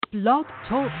Blog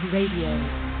Talk Radio.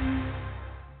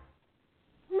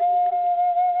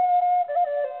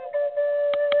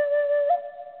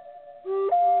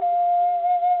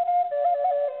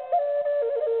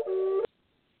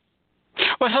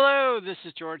 Well, hello, this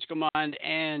is George Gamond,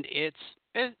 and it's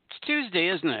Tuesday,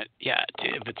 isn't it? Yeah,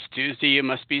 if it's Tuesday, you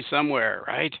must be somewhere,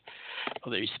 right?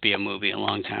 Well, there used to be a movie a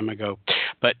long time ago.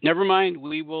 But never mind,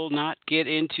 we will not get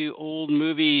into old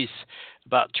movies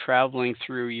about traveling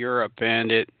through Europe,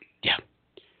 and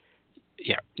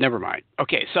never mind.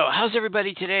 Okay, so how's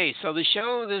everybody today? So the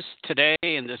show today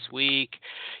and this week,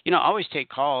 always take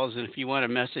calls, and if you want a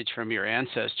message from your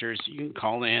ancestors, you can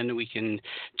call in. We can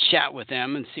chat with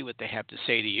them and see what they have to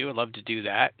say to you. I'd love to do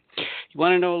that. You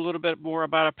want to know a little bit more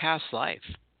about a past life?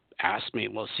 Ask me.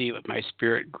 We'll see what my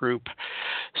spirit group,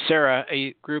 Sarah,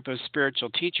 a group of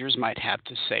spiritual teachers, might have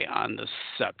to say on the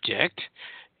subject,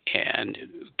 and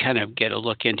kind of get a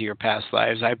look into your past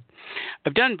lives.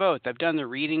 I've done both. I've done the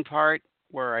reading part,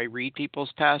 where I read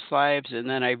people's past lives and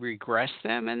then I regress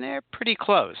them, and they're pretty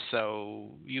close.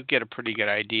 So you get a pretty good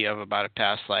idea about a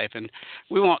past life, and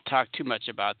we won't talk too much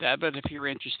about that, but if you're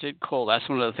interested, cool. That's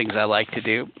one of the things I like to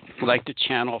do. I like to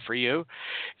channel for you.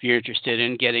 If you're interested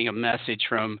in getting a message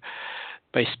from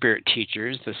my spirit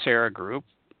teachers, the Sarah group,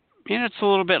 it's a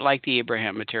little bit like the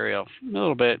Abraham material, a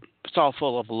little bit. It's all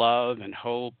full of love and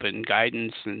hope and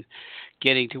guidance and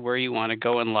getting to where you want to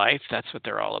go in life. That's what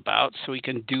they're all about. So we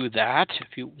can do that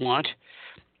if you want.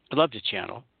 I'd love to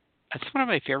channel. That's one of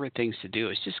my favorite things to do,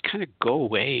 is just kind of go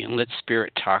away and let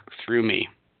spirit talk through me.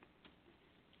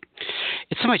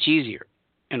 It's so much easier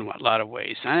in a lot of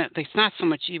ways. It's not so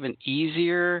much even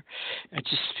easier. It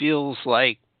just feels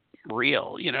like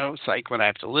real. It's like when I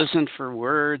have to listen for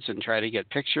words and try to get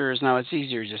pictures. Now it's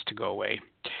easier just to go away,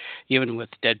 even with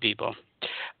dead people.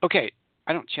 Okay,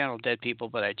 I don't channel dead people,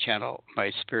 but I channel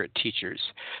my spirit teachers.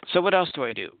 So what else do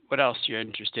I do? What else are you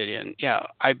interested in? Yeah,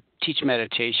 I teach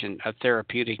meditation, a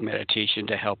therapeutic meditation,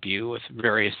 to help you with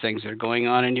various things that are going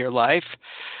on in your life,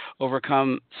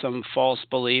 overcome some false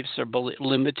beliefs or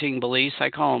limiting beliefs. I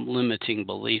call them limiting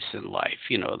beliefs in life,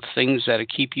 the things that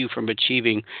keep you from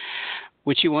achieving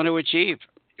what you want to achieve.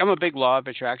 I'm a big law of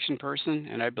attraction person,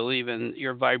 and I believe in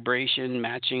your vibration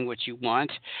matching what you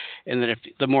want, and that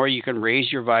the more you can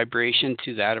raise your vibration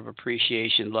to that of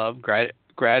appreciation, love,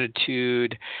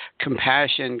 gratitude,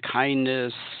 compassion,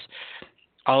 kindness,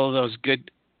 all of those good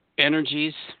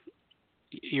energies,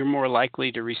 you're more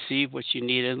likely to receive what you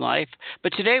need in life.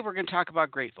 But today we're going to talk about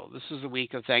grateful. This is the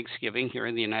week of Thanksgiving here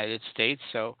in the United States,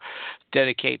 so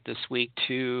dedicate this week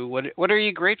to what are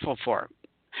you grateful for?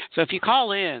 So if you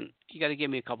call in, you got to give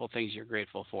me a couple of things you're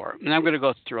grateful for. And I'm going to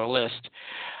go through a list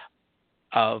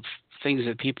of things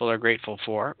that people are grateful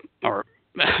for, or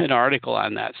an article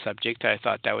on that subject. I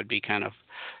thought that would be kind of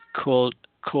cool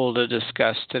to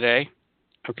discuss today.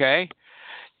 Okay?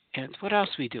 And what else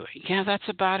are we doing? Yeah, that's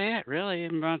about it, really.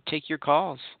 I'm going to take your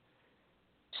calls.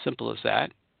 Simple as that.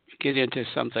 Get into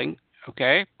something.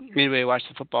 Okay. Anybody watch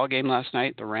the football game last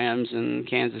night? The Rams in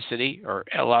Kansas City, or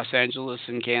Los Angeles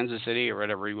and Kansas City, or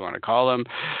whatever you want to call them.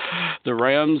 The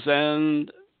Rams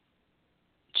and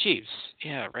Chiefs.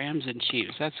 Yeah, Rams and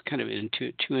Chiefs. That's kind of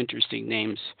two interesting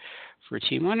names for a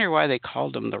team. I wonder why they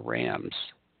called them the Rams.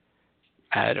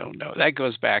 I don't know. That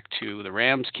goes back to the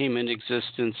Rams came into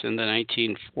existence in the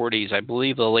 1940s, I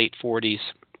believe the late 40s.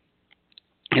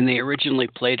 And they originally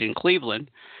played in Cleveland.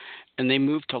 And they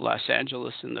moved to Los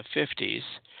Angeles in the 50s.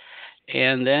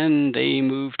 And then they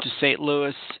moved to St.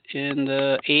 Louis in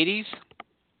the 80s.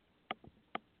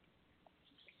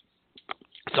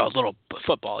 So a little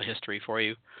football history for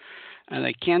you. And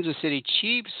the Kansas City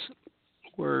Chiefs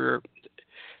were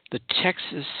the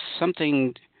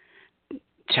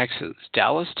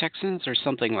Dallas Texans or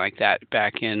something like that,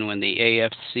 back in when the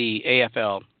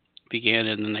AFL began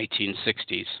in the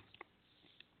 1960s.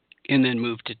 And then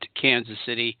moved to Kansas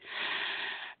City.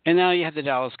 And now you have the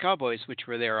Dallas Cowboys, which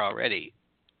were there already.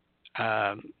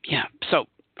 I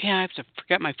have to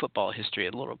forget my football history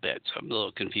a little bit, so I'm a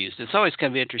little confused. It's always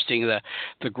kind of interesting,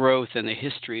 the growth and the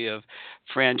history of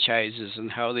franchises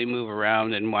and how they move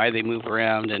around and why they move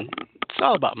around. And it's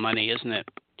all about money, isn't it?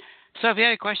 So if you have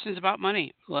any questions about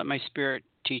money, let my spirit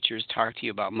teachers talk to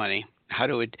you about money, how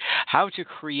to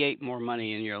create more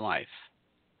money in your life.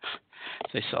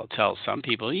 They tell some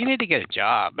people, you need to get a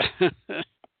job.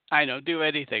 I know, do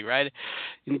anything, right?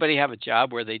 Anybody have a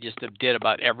job where they just did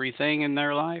about everything in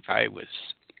their life? I was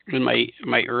in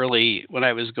when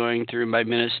I was going through my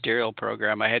ministerial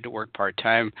program, I had to work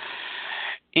part-time.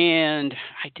 And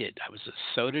I was a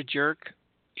soda jerk.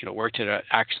 worked at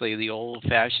actually the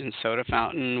old-fashioned soda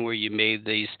fountain where you made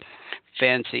these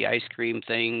fancy ice cream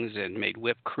things and made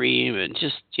whipped cream and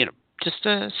just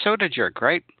a soda jerk,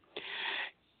 right?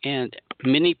 And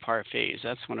mini parfaits.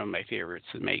 That's one of my favorites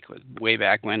to make. Way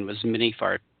back when was mini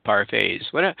parfaits.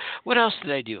 What else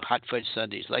did I do? Hot fudge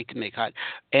sundaes. Like to make hot,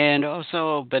 and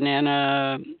also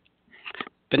banana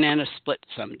split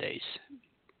some days.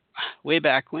 Way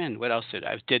back when, what else did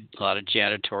I did a lot of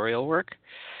janitorial work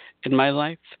in my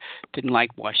life. Didn't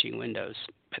like washing windows,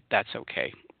 but that's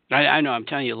okay. I know I'm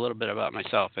telling you a little bit about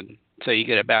myself, and so you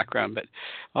get a background, but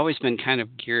always been kind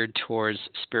of geared towards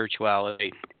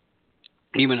spirituality.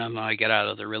 Even though I got out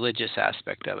of the religious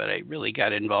aspect of it, I really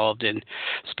got involved in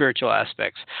spiritual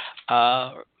aspects.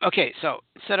 Okay, so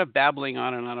instead of babbling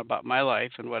on and on about my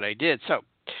life and what I did, so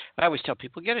I always tell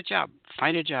people, get a job,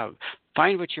 find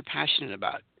what you're passionate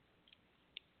about.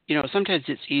 Sometimes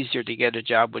it's easier to get a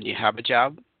job when you have a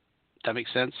job. That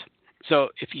makes sense? So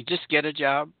if you just get a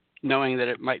job, knowing that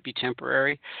it might be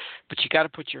temporary, but you got to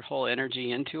put your whole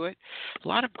energy into it. A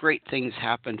lot of great things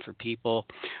happen for people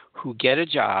who get a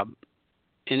job,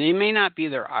 and it may not be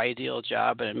their ideal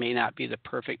job, and it may not be the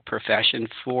perfect profession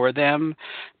for them,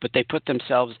 but they put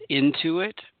themselves into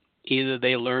it. Either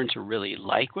they learn to really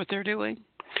like what they're doing,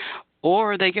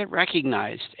 or they get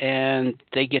recognized and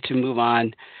they get to move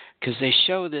on because they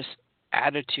show this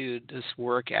attitude, this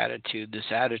work attitude, this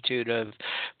attitude of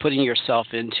putting yourself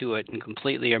into it and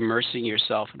completely immersing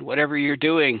yourself in whatever you're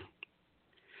doing.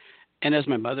 And as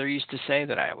my mother used to say,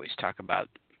 that I always talk about,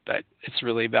 but it's a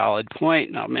really valid point,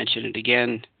 and I'll mention it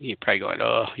again. You're probably going,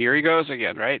 oh, here he goes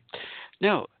again, right?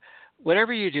 No,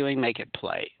 whatever you're doing, make it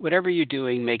play. Whatever you're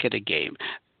doing, make it a game.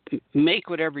 Make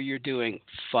whatever you're doing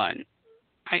fun.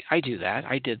 I do that.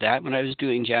 I did that when I was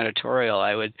doing janitorial.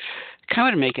 I would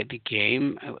kind of make it a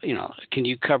game. Can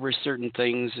you cover certain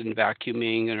things in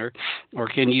vacuuming, or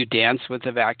can you dance with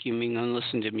the vacuuming and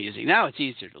listen to music? Now it's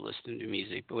easier to listen to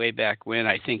music, but way back when,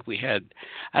 I think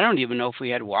I don't even know if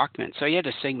we had Walkman, so you had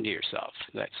to sing to yourself.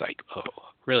 That's like, oh,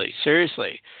 really?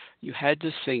 Seriously? You had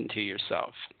to sing to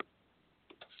yourself.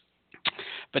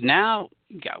 But now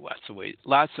you got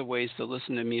lots of ways to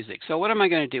listen to music. So what am I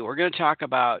going to do? We're going to talk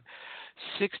about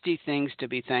 60 things to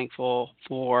be thankful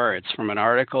for. It's from an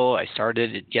article. I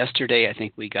started it yesterday. I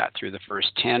think we got through the first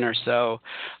 10 or so.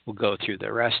 We'll go through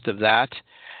the rest of that.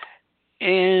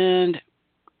 And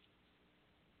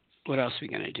what else are we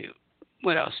going to do?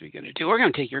 We're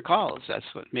going to take your calls. That's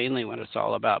mainly what it's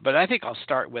all about. But I think I'll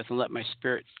start with and let my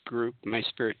spirit group, my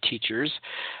spirit teachers,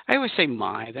 I always say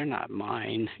they're not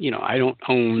mine. I don't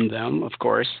own them, of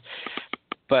course.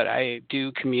 But I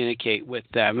do communicate with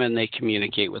them, and they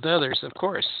communicate with others, of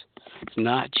course. It's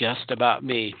not just about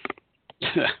me.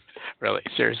 Really,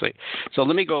 seriously. So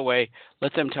let me go away,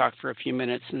 let them talk for a few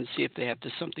minutes, and see if they have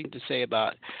something to say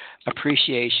about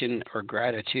appreciation or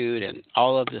gratitude and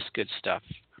all of this good stuff.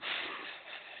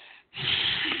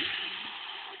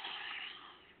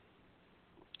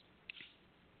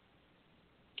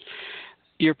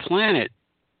 Your planet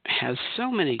has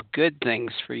so many good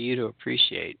things for you to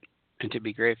appreciate and to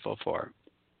be grateful for.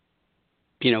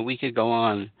 We could go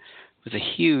on with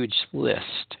a huge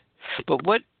list.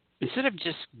 But instead of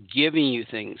just giving you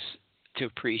things to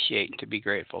appreciate and to be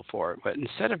grateful for, but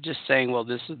instead of just saying, well,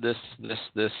 this is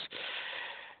this,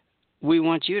 we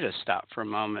want you to stop for a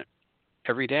moment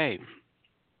every day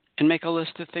and make a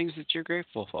list of things that you're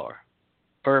grateful for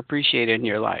or appreciate in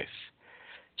your life.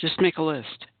 Just make a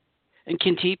list and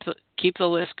can keep the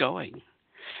list going.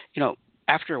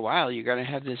 After a while, you're going to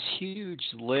have this huge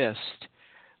list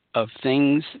of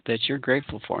things that you're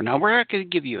grateful for. Now, we're not going to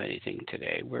give you anything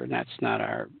today. That's not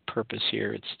our purpose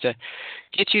here. It's to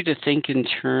get you to think in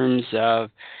terms of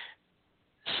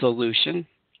solution.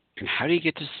 And how do you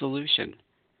get to solution?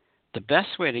 The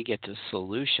best way to get to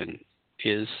solution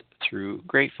is through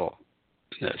gratefulness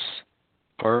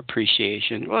or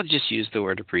appreciation. Well, just use the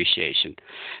word appreciation.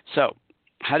 So,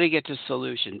 how do you get to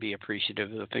solution? Be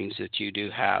appreciative of the things that you do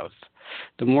have.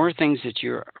 The more things that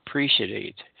you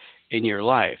appreciate in your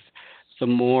life, the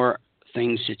more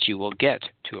things that you will get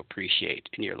to appreciate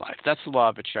in your life. That's the law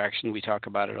of attraction. We talk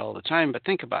about it all the time, but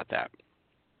think about that.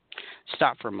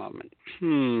 Stop for a moment.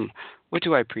 What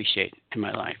do I appreciate in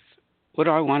my life? What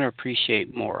do I want to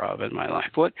appreciate more of in my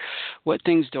life? What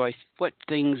things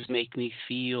make me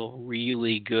feel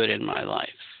really good in my life?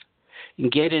 And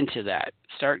get into that.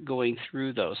 Start going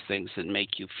through those things that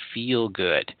make you feel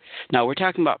good. Now, we're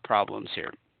talking about problems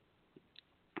here.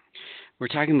 We're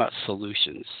talking about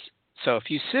solutions. So if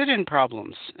you sit in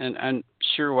problems, and I'm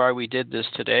sure why we did this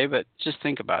today, but just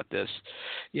think about this.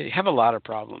 You have a lot of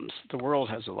problems. The world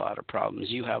has a lot of problems.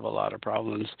 You have a lot of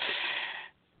problems.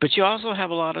 But you also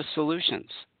have a lot of solutions.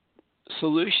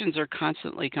 Solutions are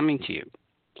constantly coming to you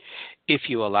if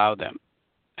you allow them.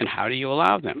 And how do you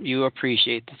allow them? You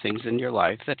appreciate the things in your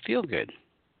life that feel good.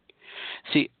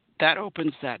 See, that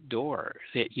opens that door.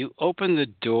 That you open the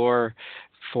door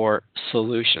for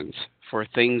solutions, for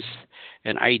things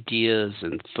and ideas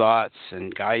and thoughts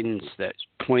and guidance that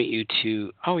point you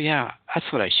to, oh yeah, that's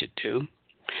what I should do.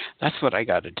 That's what I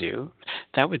got to do.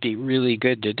 That would be really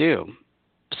good to do.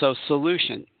 So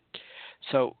solution.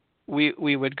 So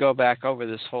we would go back over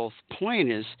this whole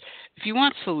point is if you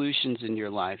want solutions in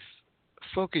your life,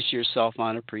 focus yourself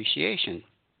on appreciation.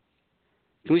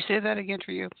 Can we say that again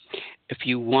for you? If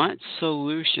you want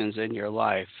solutions in your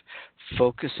life,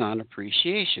 focus on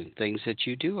appreciation, things that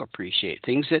you do appreciate,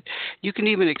 things that you can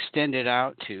even extend it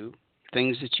out to,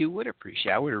 things that you would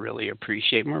appreciate. I would really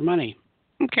appreciate more money.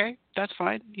 Okay, that's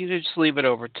fine. You just leave it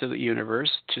over to the universe,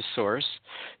 to source,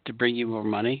 to bring you more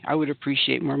money. I would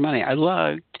appreciate more money.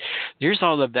 Here's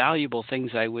all the valuable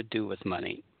things I would do with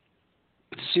money.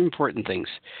 It's important things.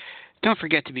 Don't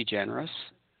forget to be generous.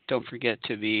 Don't forget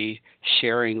to be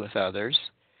sharing with others,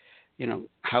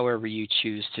 however you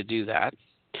choose to do that.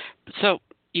 So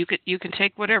you can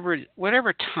take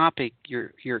whatever topic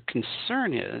your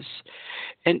concern is,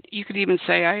 and you could even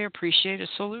say, I appreciate a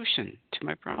solution to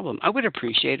my problem. I would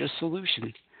appreciate a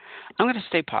solution. I'm going to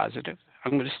stay positive.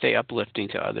 I'm going to stay uplifting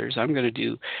to others. I'm going to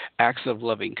do acts of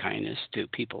loving kindness to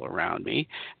people around me,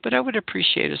 but I would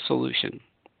appreciate a solution.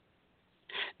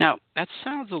 Now, that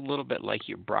sounds a little bit like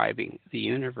you're bribing the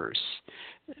universe.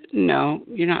 No,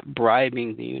 you're not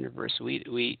bribing the universe.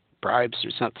 Bribes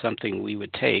are not something we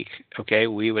would take, okay?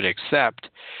 We would accept.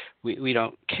 We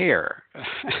don't care.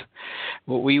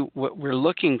 What we're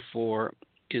looking for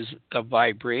is a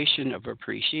vibration of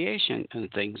appreciation and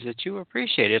things that you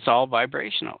appreciate. It's all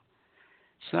vibrational.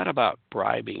 It's not about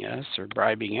bribing us or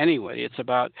bribing anybody. It's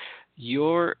about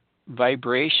your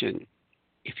vibration.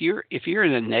 If you're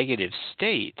in a negative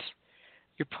state,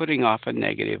 you're putting off a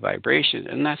negative vibration,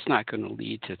 and that's not going to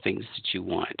lead to things that you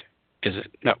want, is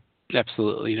it? No,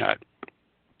 absolutely not.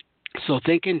 So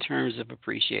think in terms of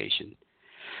appreciation.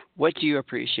 What do you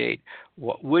appreciate?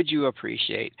 What would you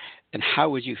appreciate? And how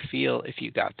would you feel if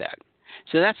you got that?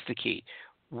 So that's the key.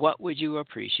 What would you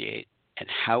appreciate? And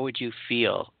how would you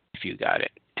feel if you got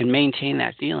it? And maintain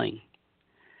that feeling.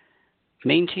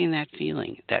 Maintain that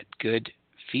feeling, that good,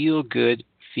 feel good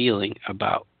feeling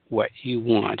about what you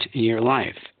want in your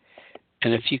life.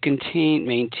 And if you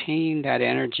maintain that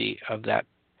energy of that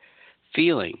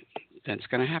feeling, then it's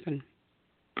going to happen.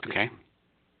 Okay?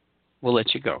 We'll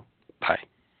let you go. Bye.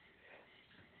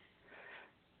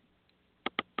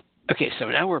 Okay, so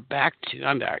now I'm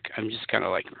back. I'm just kind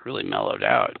of like really mellowed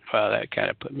out. That kind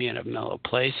of put me in a mellow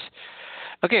place.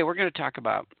 Okay, we're going to talk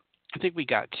about, I think we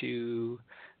got to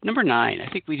number 9.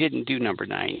 I think we didn't do number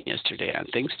 9 yesterday on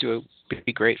things to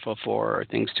be grateful for or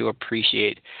things to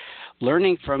appreciate.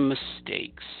 Learning from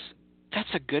mistakes. That's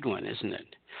a good one, isn't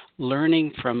it?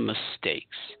 Learning from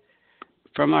mistakes.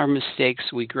 From our mistakes,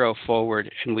 we grow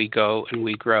forward, and we go, and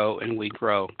we grow, and we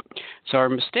grow. So our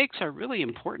mistakes are really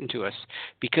important to us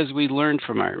because we learn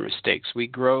from our mistakes. We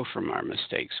grow from our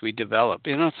mistakes. We develop.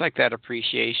 It's like that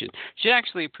appreciation. You should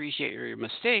actually appreciate your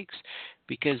mistakes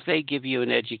because they give you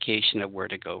an education of where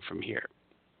to go from here.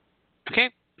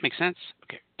 Okay? Make sense?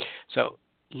 Okay. So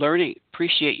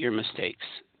appreciate your mistakes.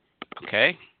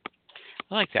 Okay?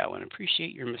 I like that one.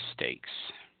 Appreciate your mistakes.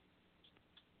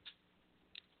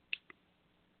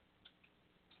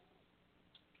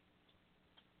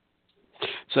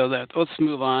 So let's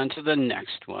move on to the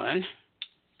next one.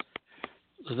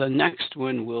 The next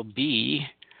one will be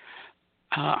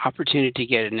opportunity to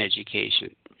get an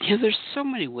education. There's so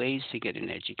many ways to get an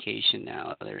education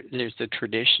now. There's the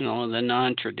traditional and the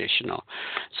non-traditional.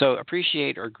 So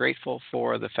appreciate or grateful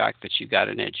for the fact that you got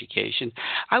an education.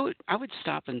 I would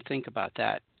stop and think about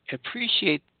that.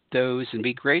 Appreciate those and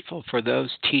be grateful for those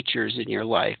teachers in your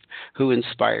life who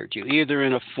inspired you, either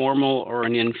in a formal or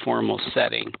an informal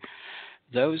setting.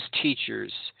 Those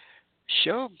teachers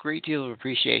show a great deal of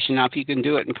appreciation. Now, if you can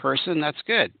do it in person, that's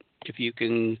good. If you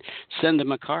can send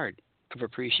them a card of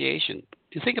appreciation.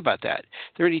 You think about that.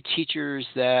 Are there any teachers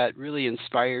that really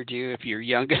inspired you? If you're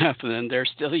young enough and then they're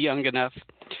still young enough,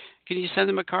 can you send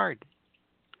them a card?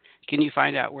 Can you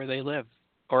find out where they live?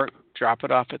 Or drop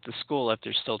it off at the school if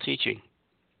they're still teaching?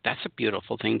 That's a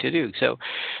beautiful thing to do. So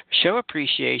show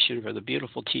appreciation for the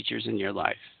beautiful teachers in your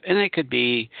life. And it could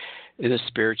be in a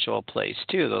spiritual place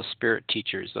too, those spirit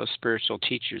teachers, those spiritual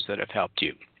teachers that have helped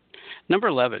you. Number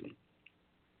 11.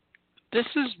 This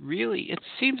is really, it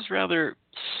seems rather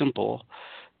simple,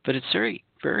 but it's very,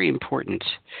 very important.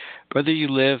 Whether you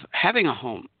live, having a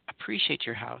home, a appreciate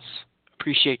your house,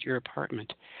 appreciate your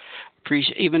apartment.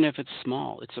 Appreciate, even if it's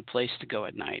small, it's a place to go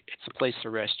at night. It's a place to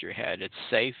rest your head. It's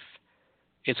safe.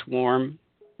 It's warm.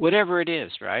 Whatever it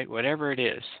is, right? Whatever it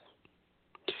is.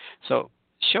 So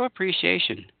show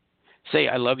appreciation. Say,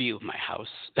 I love you, my house.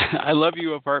 I love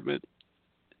you, apartment.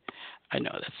 I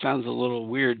know that sounds a little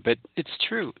weird, but it's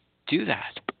true. Do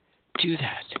that. Do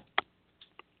that.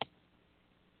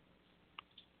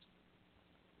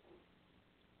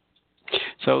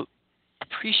 So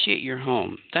appreciate your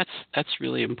home. That's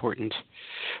really important.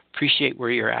 Appreciate where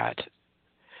you're at.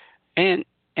 And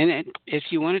if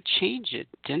you want to change it,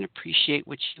 then appreciate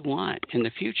what you want in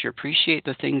the future. Appreciate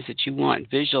the things that you want.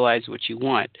 Visualize what you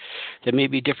want that may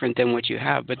be different than what you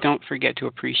have, but don't forget to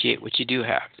appreciate what you do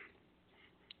have.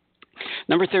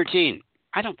 Number 13,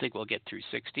 I don't think we'll get through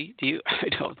 60. Do you? I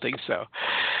don't think so.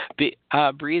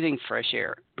 Breathing fresh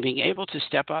air. Being able to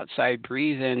step outside,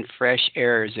 breathe in fresh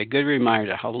air is a good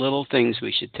reminder how little things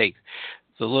we should take,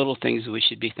 the little things we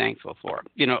should be thankful for.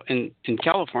 You know, in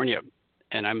California,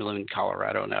 and I'm living in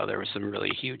Colorado now, there was some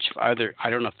really huge fire. I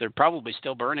don't know if they're probably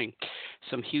still burning,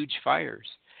 some huge fires.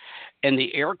 And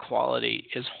the air quality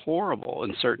is horrible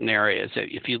in certain areas.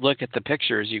 If you look at the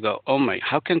pictures, you go, oh my,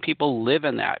 how can people live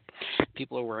in that?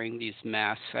 People are wearing these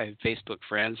masks. I have Facebook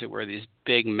friends that wear these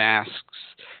big masks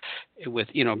with,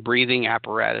 breathing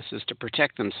apparatuses to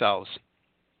protect themselves.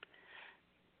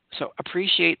 So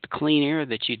appreciate the clean air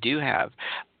that you do have.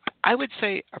 I would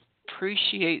say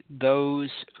appreciate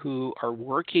those who are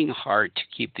working hard to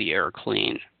keep the air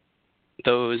clean,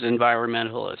 those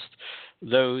environmentalists,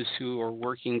 those who are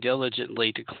working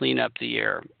diligently to clean up the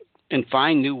air and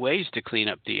find new ways to clean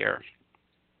up the air.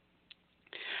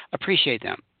 Appreciate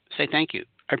them. Say thank you.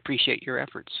 I appreciate your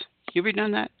efforts. You ever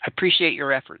done that? I appreciate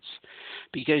your efforts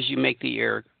because you make the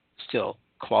air still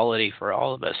quality for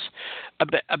all of us.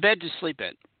 A bed to sleep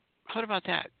in. What about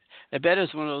that? A bed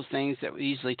is one of those things that we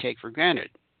easily take for granted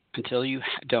until you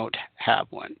don't have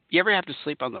one. You ever have to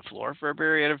sleep on the floor for a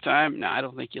period of time? No, I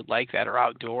don't think you'd like that, or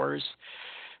outdoors.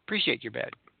 Appreciate your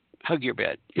bed. Hug your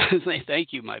bed. Say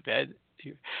thank you, my bed.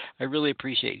 I really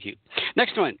appreciate you.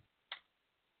 Next one,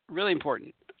 really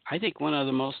important. I think one of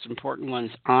the most important ones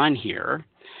on here,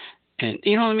 and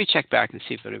let me check back and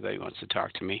see if anybody wants to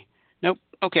talk to me. Nope.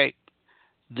 Okay.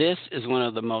 This is one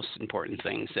of the most important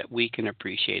things that we can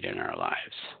appreciate in our lives.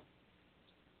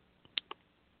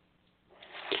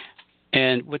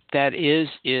 And what that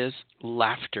is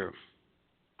laughter.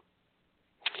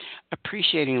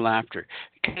 Appreciating laughter.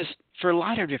 Because for a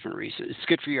lot of different reasons, it's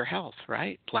good for your health,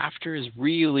 right? Laughter is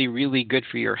really, really good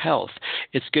for your health.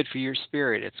 It's good for your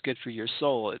spirit. It's good for your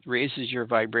soul. It raises your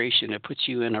vibration. It puts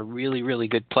you in a really, really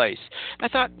good place. I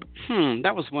thought,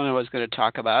 that was one I was going to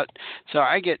talk about. So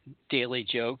I get daily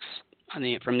jokes from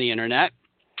the internet.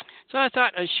 So I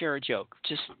thought I'd share a joke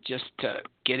just to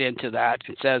get into that.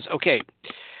 It says, okay,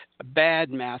 a bad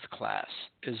math class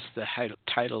is the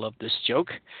title of this joke.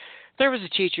 There was a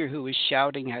teacher who was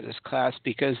shouting at his class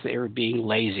because they were being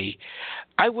lazy.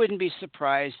 I wouldn't be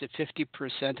surprised if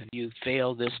 50% of you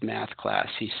fail this math class,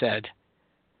 he said.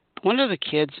 One of the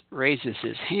kids raises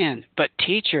his hand. But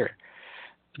teacher,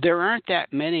 there aren't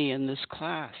that many in this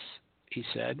class, he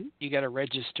said. You got to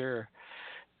register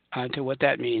onto what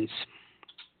that means.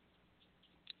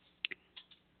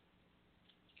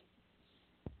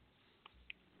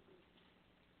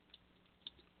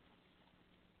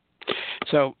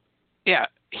 So, yeah,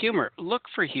 humor. Look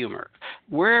for humor.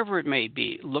 Wherever it may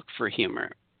be, look for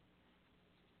humor.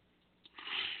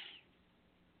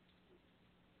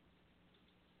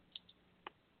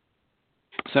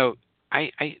 So, do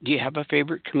you have a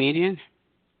favorite comedian?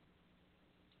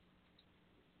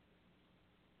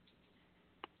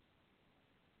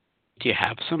 Do you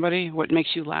have somebody? What makes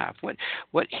you laugh?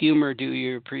 What humor do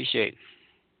you appreciate?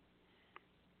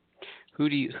 Who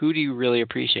do you really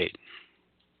appreciate?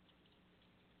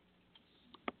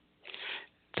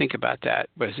 Think about that.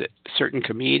 Was it a certain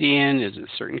comedian? Is it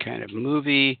a certain kind of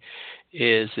movie?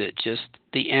 Is it just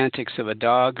the antics of a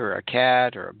dog or a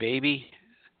cat or a baby?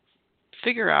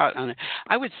 Figure out on it.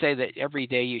 I would say that every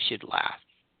day you should laugh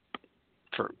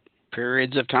for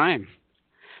periods of time.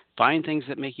 Find things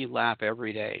that make you laugh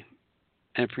every day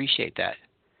and appreciate that.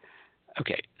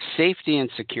 Okay, safety and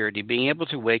security. Being able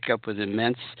to wake up with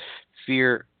immense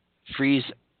fear,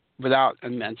 without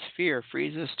immense fear,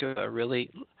 frees us to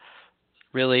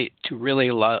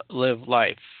live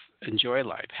life, enjoy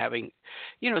life, having,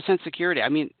 a sense of security. I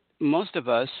mean, most of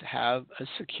us have a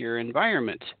secure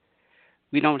environment.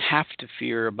 We don't have to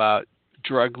fear about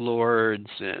drug lords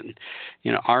and,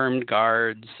 armed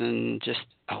guards and just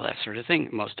all that sort of thing.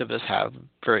 Most of us have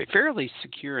very fairly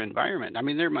secure environment. I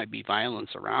mean, there might be violence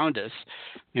around us.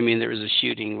 I mean, there was a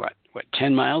shooting, what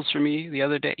 10 miles from me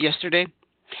yesterday?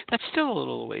 That's still a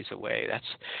little ways away. That's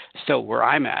still where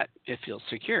I'm at. It feels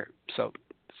secure. So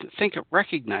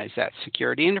recognize that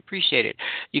security and appreciate it.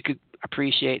 You could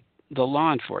appreciate the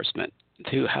law enforcement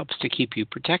who helps to keep you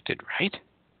protected, right?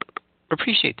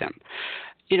 Appreciate them.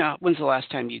 When's the last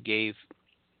time you gave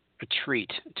a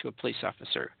treat to a police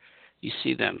officer? You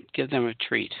see them, give them a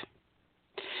treat.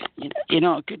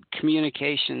 Good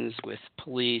communications with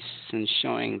police and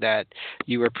showing that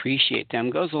you appreciate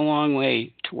them goes a long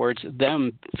way towards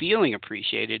them feeling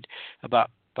appreciated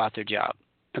about their job.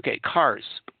 Okay, cars.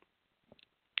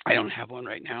 I don't have one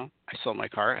right now. I sold my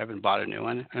car. I haven't bought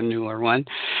a newer one.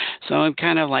 So I'm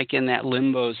kind of like in that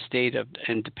limbo state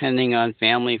and depending on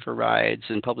family for rides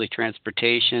and public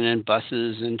transportation and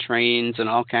buses and trains and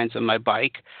all kinds of my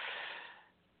bike.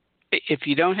 If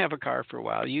you don't have a car for a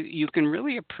while, you can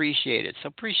really appreciate it. So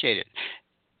appreciate it.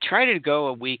 Try to go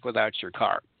a week without your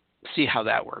car. See how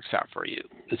that works out for you.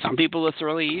 And some people, it's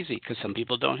really easy because some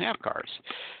people don't have cars.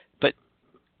 But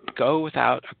go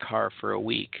without a car for a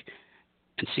week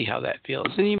and see how that feels.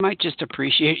 And you might just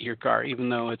appreciate your car, even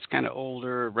though it's kind of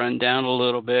older, run down a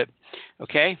little bit.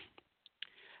 Okay?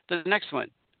 The next one.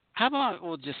 How about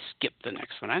we'll just skip the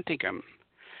next one? I think I'm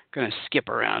going to skip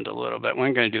around a little bit. We're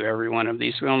not going to do every one of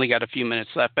these. We only got a few minutes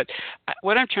left. But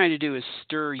what I'm trying to do is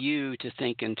stir you to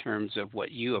think in terms of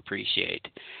what you appreciate.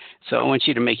 So I want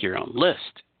you to make your own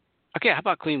list. Okay, how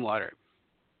about clean water?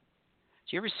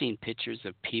 Have you ever seen pictures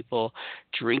of people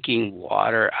drinking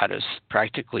water out of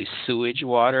practically sewage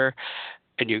water?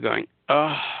 And you're going,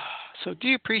 oh, so do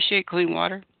you appreciate clean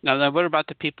water? Now, what about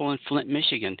the people in Flint,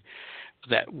 Michigan?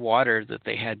 That water that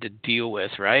they had to deal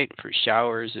with, right, for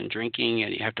showers and drinking,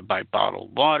 and you have to buy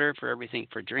bottled water for everything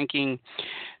for drinking,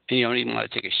 and you don't even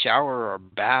want to take a shower or a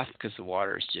bath because the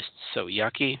water is just so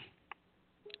yucky.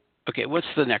 Okay, what's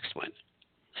the next one?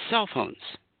 Cell phones.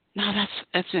 Now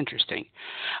that's interesting.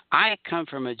 I come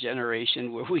from a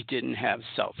generation where we didn't have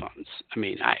cell phones. I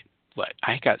mean,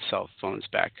 I got cell phones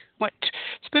back.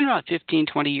 It's been about 15,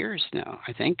 20 years now,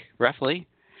 I think, roughly,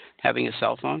 having a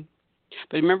cell phone.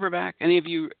 But remember back, any of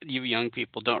you young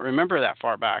people don't remember that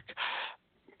far back,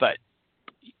 but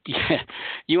yeah,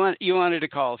 you wanted to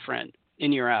call a friend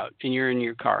and you're out and you're in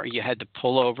your car. You had to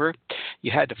pull over.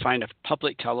 You had to find a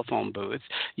public telephone booth.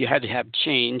 You had to have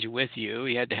change with you.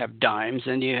 You had to have dimes,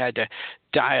 and you had to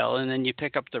dial, and then you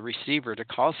pick up the receiver to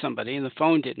call somebody, and the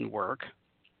phone didn't work.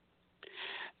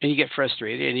 And you get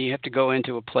frustrated, and you have to go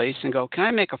into a place and go, can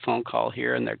I make a phone call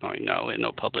here? And they're going,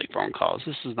 no public phone calls.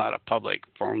 This is not a public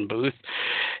phone booth.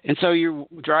 And so you're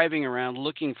driving around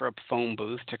looking for a phone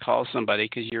booth to call somebody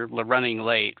because you're running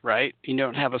late, right? You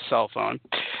don't have a cell phone.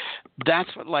 That's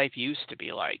what life used to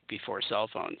be like before cell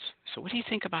phones. So what do you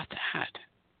think about that?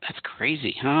 That's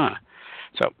crazy, huh?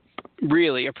 So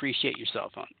really appreciate your cell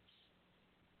phone.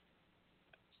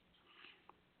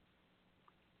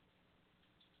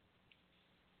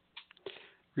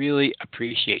 Really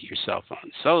appreciate your cell phone.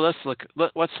 So let's look.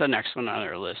 What's the next one on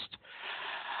our list?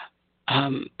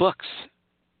 Books.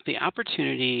 The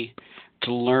opportunity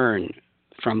to learn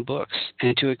from books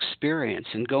and to experience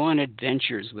and go on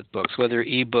adventures with books, whether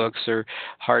ebooks or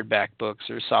hardback books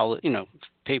or solid,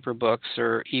 paper books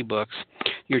or ebooks.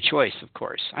 Your choice, of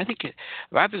course. I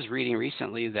was reading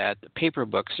recently that paper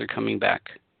books are coming back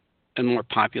and more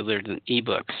popular than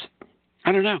ebooks.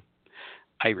 I don't know.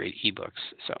 I read ebooks,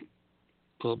 so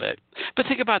a little bit. But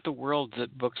think about the world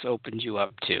that books opened you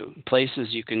up to, places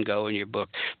you can go in your book,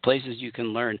 places you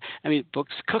can learn. I mean,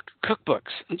 books,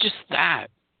 cookbooks, just that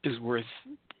is worth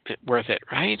it,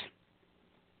 right?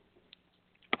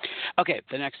 Okay,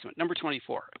 the next one, number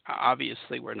 24.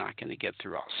 Obviously, we're not going to get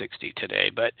through all 60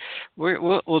 today, but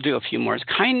we'll do a few more. It's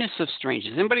kindness of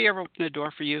strangers. Anybody ever open a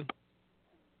door for you?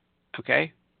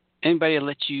 Okay. Anybody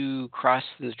let you cross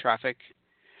in the traffic?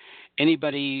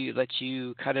 Anybody let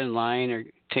you cut in line or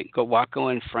go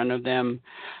in front of them?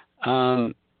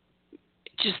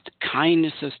 Just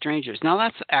kindness of strangers. Now,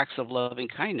 that's acts of loving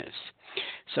kindness.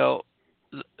 So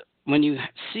when you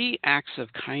see acts of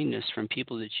kindness from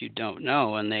people that you don't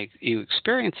know and you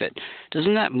experience it,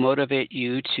 doesn't that motivate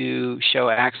you to show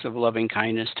acts of loving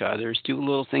kindness to others, do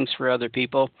little things for other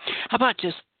people? How about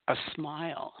just a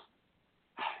smile?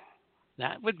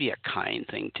 That would be a kind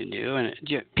thing to do. And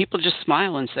people just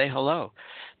smile and say hello.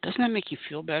 Doesn't that make you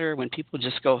feel better when people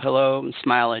just go hello and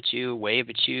smile at you, wave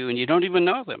at you, and you don't even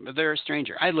know them, but they're a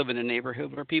stranger? I live in a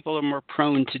neighborhood where people are more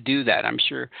prone to do that. I'm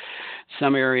sure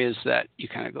some areas that you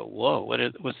kind of go, whoa,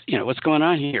 what's going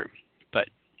on here? But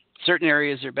certain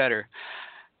areas are better.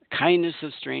 Kindness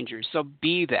of strangers. So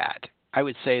be that. I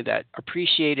would say that.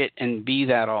 Appreciate it and be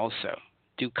that also.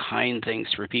 Do kind things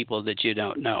for people that you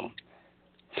don't know.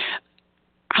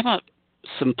 How about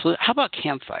how about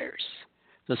campfires?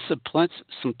 The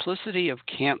simplicity of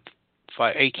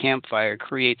a campfire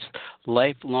creates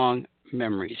lifelong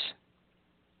memories.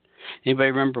 Anybody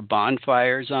remember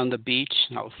bonfires on the beach?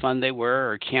 How fun they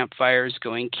were, or campfires,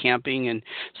 going camping and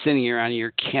sitting around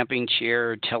your camping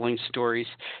chair, telling stories.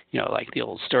 Like the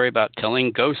old story about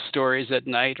telling ghost stories at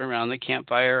night around the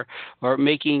campfire, or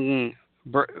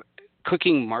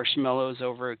cooking marshmallows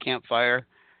over a campfire,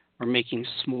 or making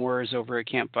s'mores over a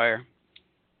campfire.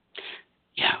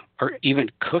 Yeah, or even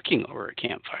cooking over a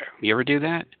campfire. You ever do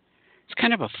that? It's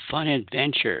kind of a fun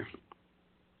adventure.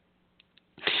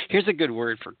 Here's a good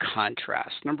word for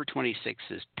contrast. Number 26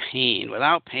 is pain.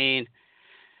 Without pain,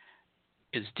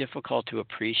 it's difficult to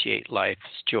appreciate life's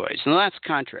joys. Now that's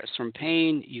contrast. From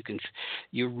pain,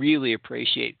 you really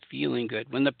appreciate feeling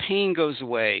good. When the pain goes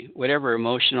away, whatever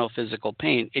emotional, physical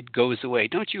pain, it goes away.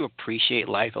 Don't you appreciate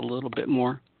life a little bit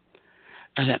more?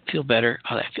 Does that feel better?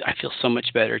 I feel so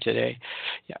much better today.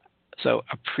 Yeah. So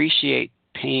appreciate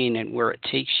pain and where it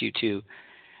takes you to,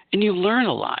 and you learn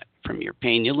a lot from your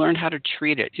pain. You learn how to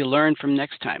treat it. You learn from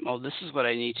next time. Oh, this is what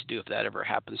I need to do if that ever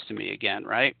happens to me again,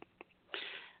 right?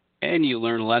 And you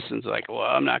learn lessons like, well,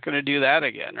 I'm not going to do that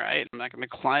again, right? I'm not going to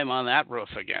climb on that roof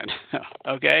again.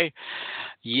 Okay?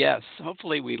 Yes,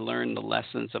 hopefully we learn the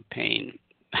lessons of pain.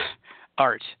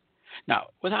 Art. Now,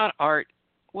 without art,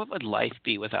 what would life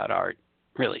be without art?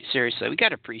 Really, seriously, we got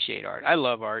to appreciate art. I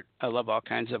love art. I love all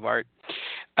kinds of art.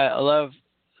 I love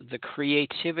the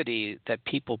creativity that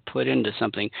people put into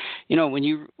something. When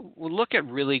you look at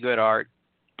really good art,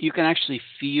 you can actually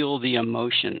feel the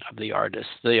emotion of the artist,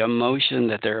 the emotion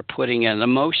that they're putting in,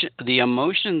 the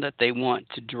emotion that they want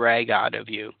to drag out of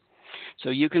you. So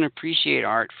you can appreciate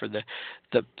art for the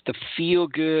feel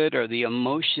good or the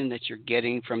emotion that you're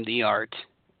getting from the art.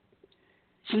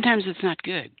 Sometimes it's not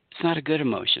good. It's not a good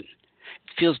emotion.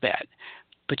 It feels bad,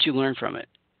 but you learn from it.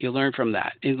 You learn from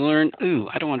that. You learn,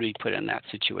 I don't want to be put in that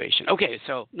situation. Okay,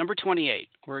 so number 28.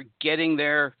 We're getting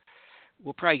there.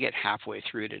 We'll probably get halfway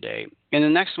through today. And the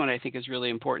next one I think is really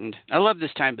important. I love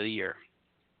this time of the year.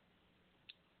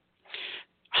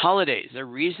 Holidays, a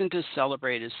reason to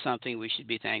celebrate is something we should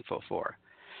be thankful for.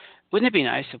 Wouldn't it be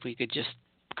nice if we could just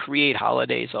create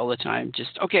holidays all the time?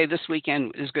 Just, okay, this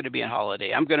weekend is going to be a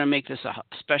holiday. I'm going to make this a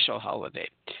special holiday.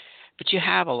 But you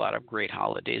have a lot of great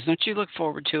holidays. Don't you look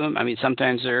forward to them? I mean,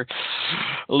 sometimes they're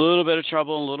a little bit of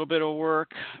trouble, a little bit of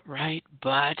work, right?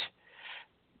 But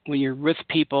when you're with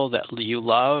people that you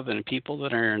love and people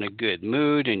that are in a good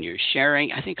mood and you're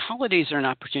sharing, I think holidays are an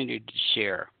opportunity to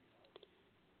share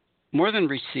more than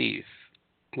receive,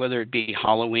 whether it be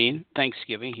Halloween,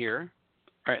 Thanksgiving here,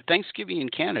 or Thanksgiving in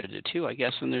Canada too, I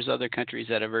guess, and there's other countries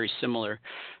that have very similar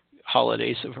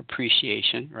holidays of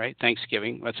appreciation, right?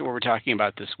 Thanksgiving. That's what we're talking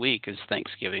about this week is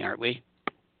Thanksgiving, aren't we?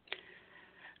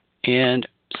 And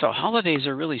so holidays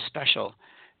are really special.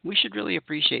 We should really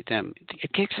appreciate them.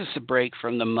 It takes us a break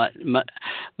from the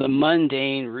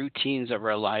mundane routines of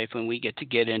our life when we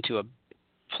get into a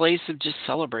place of just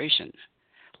celebration.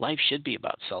 Life should be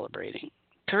about celebrating.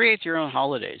 Create your own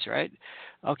holidays, right?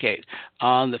 Okay,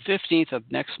 on the 15th of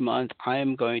next month, I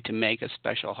am going to make a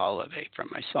special holiday for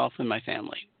myself and my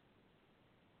family.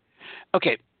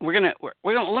 Okay,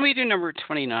 let me do number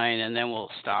 29, and then we'll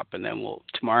stop, and then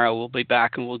tomorrow we'll be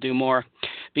back and we'll do more.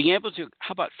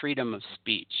 How about freedom of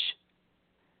speech?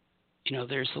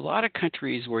 There's a lot of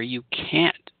countries where you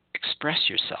can't express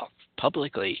yourself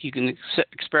publicly. You can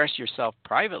express yourself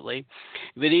privately,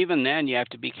 but even then you have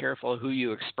to be careful who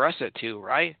you express it to,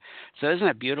 right? So isn't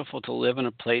it beautiful to live in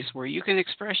a place where you can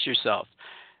express yourself?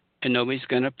 And nobody's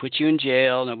going to put you in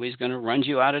jail. Nobody's going to run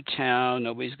you out of town.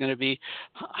 Nobody's going to be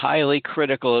highly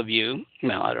critical of you.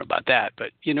 Well, I don't know about that,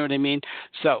 but you know what I mean?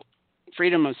 So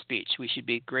freedom of speech. We should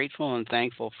be grateful and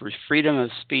thankful for freedom of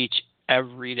speech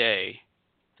every day.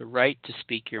 The right to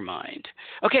speak your mind.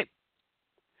 Okay.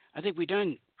 I think we're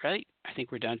done, right? I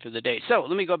think we're done for the day. So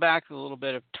let me go back a little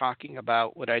bit of talking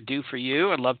about what I do for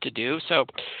you. I'd love to do. So,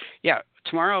 yeah,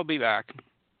 tomorrow I'll be back.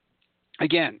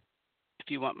 Again, if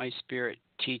you want my spirit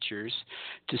teachers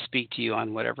to speak to you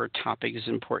on whatever topic is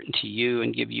important to you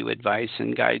and give you advice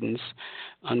and guidance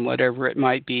on whatever it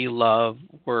might be, love,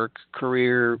 work,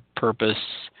 career, purpose,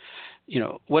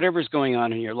 whatever's going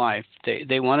on in your life,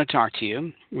 they want to talk to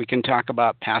you. We can talk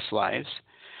about past lives,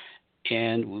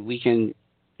 and we can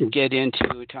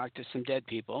talk to some dead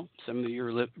people, some of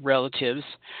your relatives,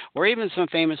 or even some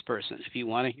famous person, if you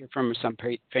want to hear from some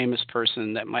famous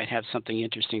person that might have something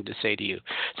interesting to say to you.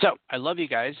 So I love you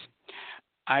guys.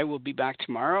 I will be back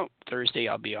tomorrow. Thursday,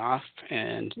 I'll be off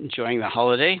and enjoying the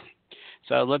holiday.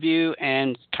 So I love you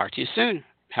and talk to you soon.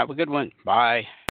 Have a good one. Bye.